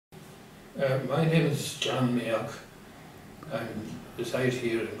My name is John Mayock. I reside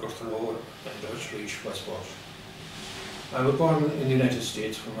here in Gurtharow and Dutchreach, Westport. I was born in the United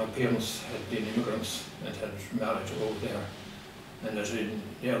States where my parents had been immigrants and had married over there. And at an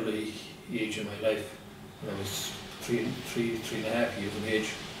early age in my life, when I was three and a half years of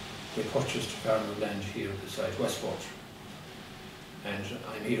age, they purchased a farm of land here beside Westport. And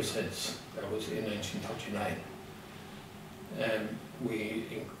I'm here since. That was in 1939. We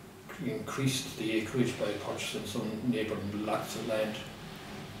increased the acreage by purchasing some neighbouring lots of land,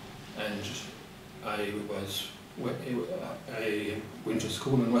 and I went to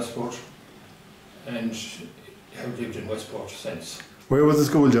school in Westport and have lived in Westport since. Where was the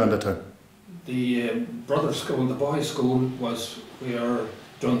school, John, that time? The brother school, the boys' school, was where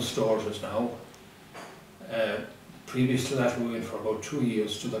Dunn Stores is now. Previous to that, we went for about 2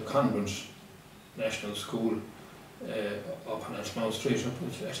 years to the convent national school up on Ashmount Street, up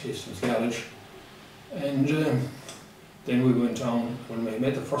at Hastings Garage. And then we went down, when we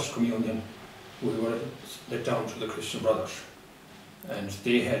made the first communion, we were let down to the Christian Brothers. And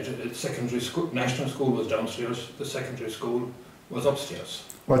they had a secondary school, national school was downstairs, the secondary school was upstairs.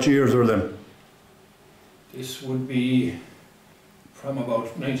 What years were them? This would be from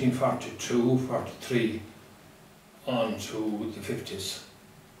about 1942, 43 on to the 50s.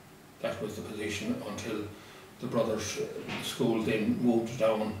 That was the position until the brothers' school then moved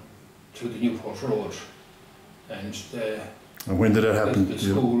down to the Newport Road. And when did that happen? The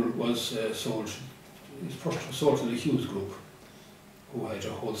school was sold to the Hughes Group, who had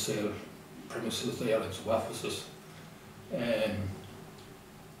a wholesale premises there and some offices.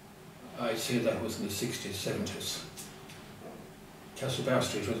 I'd say that was in the 60s, 70s. Castlebar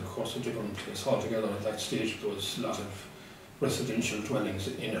Street was of course a different place altogether at that stage. There was a lot of residential dwellings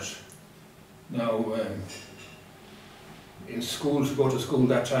in it. Now, in school, to go to school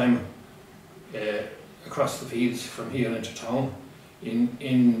that time, across the fields from here into town,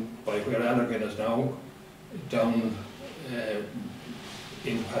 in by where Allergan is now, down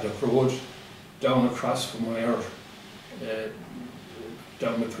in Paddock Road, down across from where,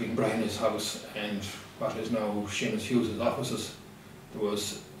 down between Brian's house and what is now Seamus Hughes' offices, there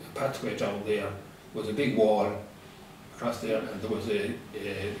was a pathway down there, there was a big wall across there, and there was a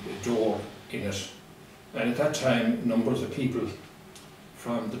door in it. And at that time, numbers of people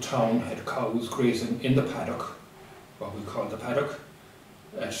from the town had cows grazing in the paddock, what we call the paddock,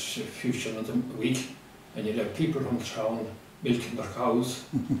 at a few shillings a week. And you'd have people from the town milking their cows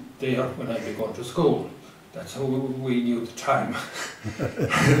there when I'd be going to school. That's how we knew the time.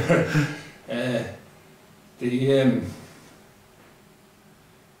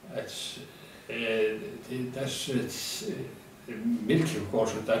 Milk, of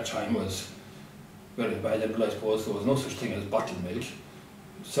course, at that time was very valuable. I suppose there was no such thing as bottled milk.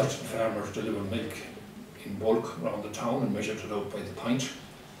 Certain farmers delivered milk in bulk around the town and measured it out by the pint,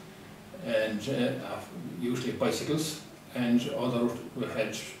 and usually bicycles, and others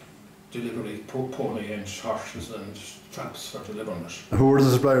had delivery pony and horses and traps for delivering it. Who were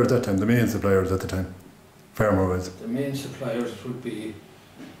the suppliers at that time, the main suppliers at the time, farmer-wise? The main suppliers would be,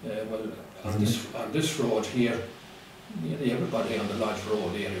 on this road here, nearly everybody on the Lodge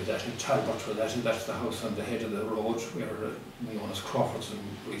Road area, that in Talbot, that's the house on the head of the road, where known as Crawford's in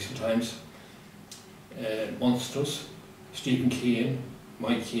recent times. Munsters, Stephen Keane,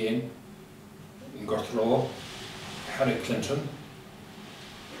 Mike Keane, in Gurtharow, Harry Clinton,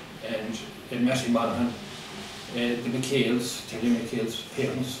 and Matty Monaghan. The McHale's, Tilly McHale's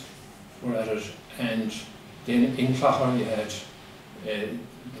parents were at it, and then in Clogher you had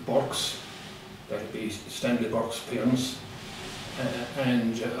the Burks, that would be Stanley Burke's parents,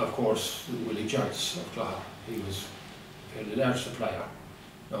 and of course Willie Joyce of Clogher. He was a fairly large supplier.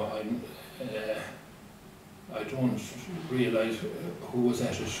 Now I don't realise who was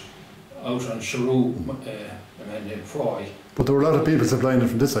at it. Out on Sharu, a man named Foy. But there were a lot of people supplying it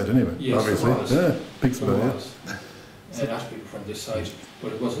from this side anyway, yes, obviously. There was. Yeah, big supply, yeah. A lot of people from this side.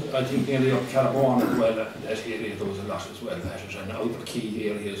 But it was, I think, nearly up Calaborn as well, that area there was a lot as well at it, and out the Key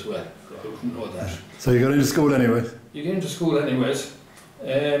area as well. I wouldn't know that. So you got into school anyway? You get into school anyways.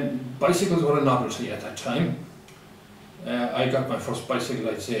 Bicycles were a novelty at that time. I got my first bicycle,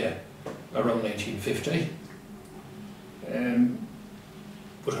 I'd say, around 1950.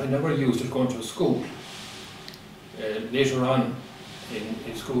 But I never used it going to school. Later on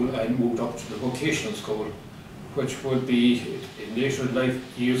in school, I moved up to the vocational school, which would be, in later life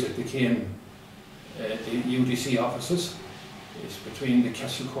years, it became the UDC offices. It's between the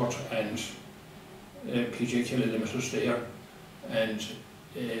Castle Court and PJ Kelly Limited there, and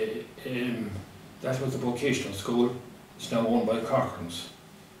that was the vocational school. It's now owned by Corcoran's.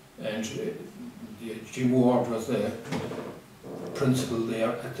 and Jim Ward was the principal there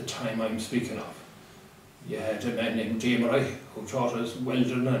at the time I'm speaking of. You had a man named Murray who taught us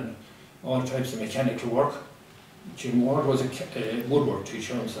welding and all types of mechanical work. Jim Ward was a woodwork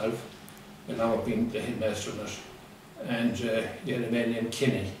teacher himself, and now being the headmaster in it. And you had a man named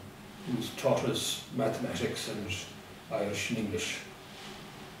Kinney who taught us mathematics and Irish and English.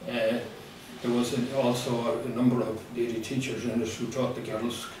 There was also a number of lady teachers in it who taught the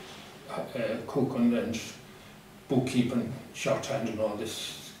girls cooking and bookkeeping, shorthand and all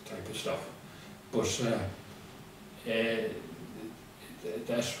this type of stuff. But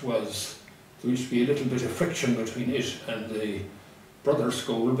that was, there used to be a little bit of friction between it and the brother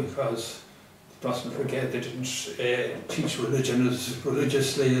school, because mustn't forget they didn't teach religion as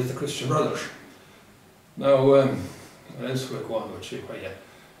religiously as the Christian Brothers. Now, what else will I go on with you?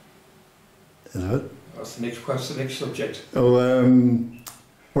 Is it? What's the next subject? Oh,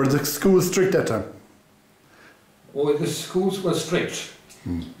 were the schools strict that time? Oh, the schools were strict.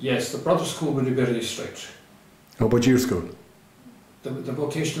 Yes, the brother school would be very strict. How about your school? The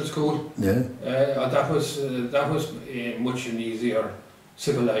vocational school? Yeah. That was much an easier,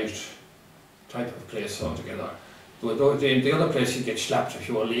 civilised type of place altogether. But the other place, you'd get slapped if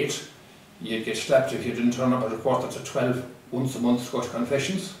you were late. You'd get slapped if you didn't turn up at 11:45 once a month to go to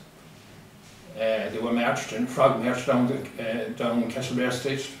confessions. They were marched in frog march down Castlebear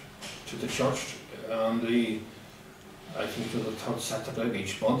Street to the church on I think it was the third Saturday of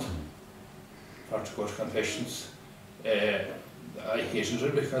each month to go to confessions. I hated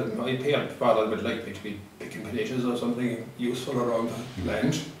it because my father would like me to be picking potatoes or something useful around the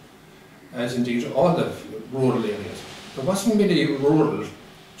land, as indeed all the rural areas. There wasn't many rural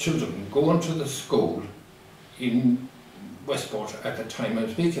children going to the school in Westport at the time I'm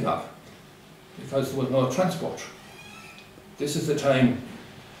speaking of, because there was no transport. This is the time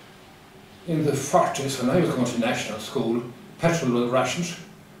in the 40s when I was going to national school, petrol was rationed,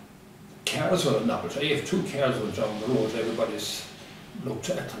 cars were a novelty. If two cars went down the road, everybody looked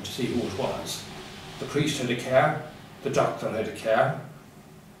at them to see who it was. The priest had a car, the doctor had a car,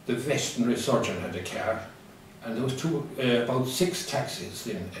 the veterinary surgeon had a car, and there was about 6 taxis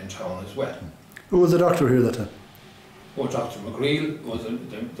in town as well. Who was the doctor here that time? Oh, Dr. McGreal was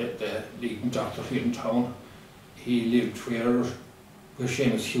the leading doctor here in town. He lived where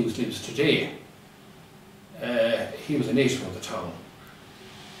Seamus Hughes lives today. He was a native of the town.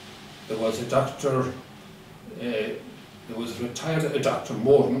 There was a doctor, there was a retired Dr.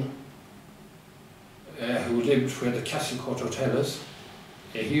 Morton, who lived where the Castlecourt Hotel is.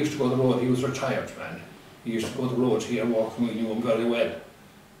 He used to go the road, he was a retired man. He used to go the road here walking, we knew him very well.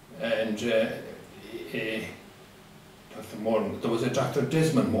 And Dr. Morton, there was a Dr.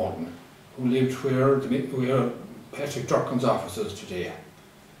 Desmond Morton, who lived where Patrick Durkin's office is today.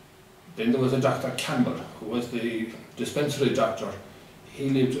 Then there was a Dr. Campbell, who was the dispensary doctor. He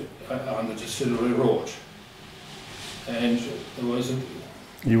lived on the Distillery Road. And there was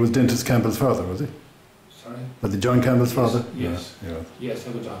He was Dentist Campbell's father, was he? Sorry? Was it John Campbell's father? Yes. Yeah. Yes,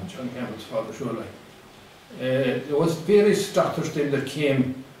 I was John Campbell's father, surely. There was various doctors then that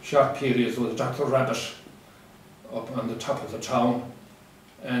came short periods. There was Dr. Rabbit up on the top of the town,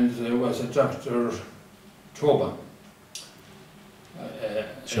 and there was a Dr. Tobin.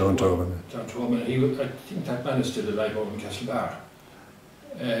 Sean Tobin. John Tobin. I think that man is still alive over in Castlebar.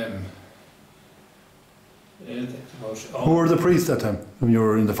 Who were the priests that time, when you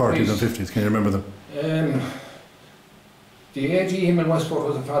were in the 40s and 50s? Can you remember them? The AGM in Westport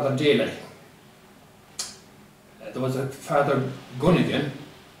was a Father Daly. There was a Father Gunnigan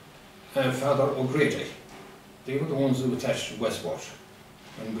and Father O'Grady. They were the ones who were attached to Westport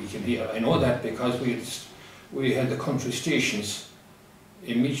when we came here. I know that because we had the country stations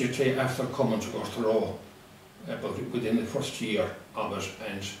immediately after coming to Gortorow, about within the first year of it,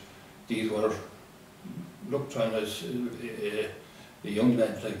 and these were looked on as a young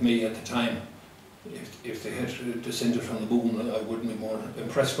lad like me at the time. If they had descended from the moon, I wouldn't be more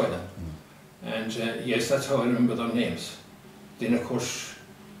impressed by them. And yes, that's how I remember their names. Then of course,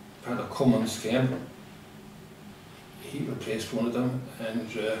 Father Cummins came. He replaced one of them, and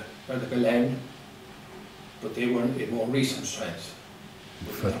Father Galan, but they were in more recent times.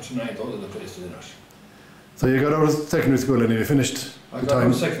 But tonight, those are the places in it. So you got out of secondary school and you finished I got out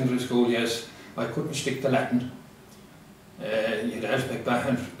of secondary school, yes. I couldn't stick the Latin. You had Alpec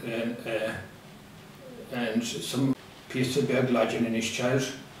Bahan and some piece of bed lodging in each child.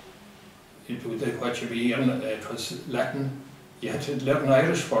 It was what you were hearing, it was Latin. You had to learn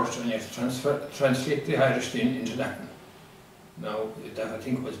Irish first, and you had to translate the Irish into Latin. Now, that I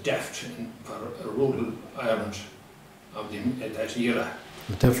think was deft for rural Ireland of that era.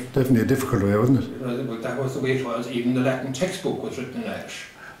 Definitely a difficult way, wasn't it? Well, that was the way it was. Even the Latin textbook was written in Irish.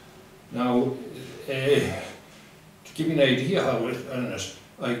 Now, to give you an idea how it ran it,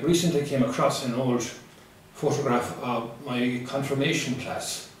 I recently came across an old photograph of my confirmation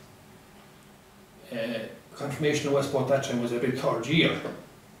class. Confirmation in Westport that time was every third year.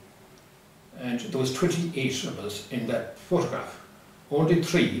 And there was 28 of us in that photograph. Only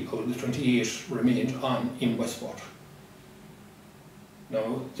 3 out of the 28 remained on in Westport.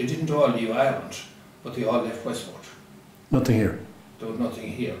 Now, they didn't all leave Ireland, but they all left Westport. Nothing here? There was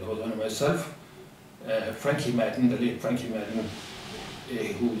nothing here. There was only myself, Frankie Madden, the late Frankie Madden,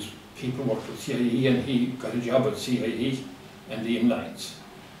 whose people worked with CIE, and he got a job at CIE, and Liam Lyons.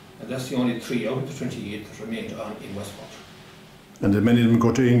 And that's the only 3 out of the 28 that remained on in Westport. And did many of them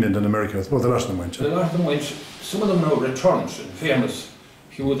go to England and America? I suppose a lot of them went. A lot of them went. Some of them now returned, in fairness.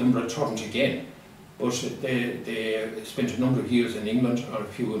 A few of them returned again. But they spent a number of years in England, or a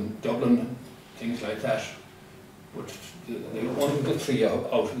few in Dublin, things like that. But they only got 3 out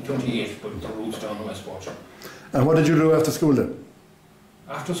of the 28, but the roots down in Westport. And what did you do after school then?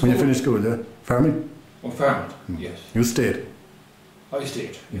 After school? When you finished school, yeah? Farming? Oh, farming, yes. You stayed? I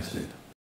stayed. You stayed.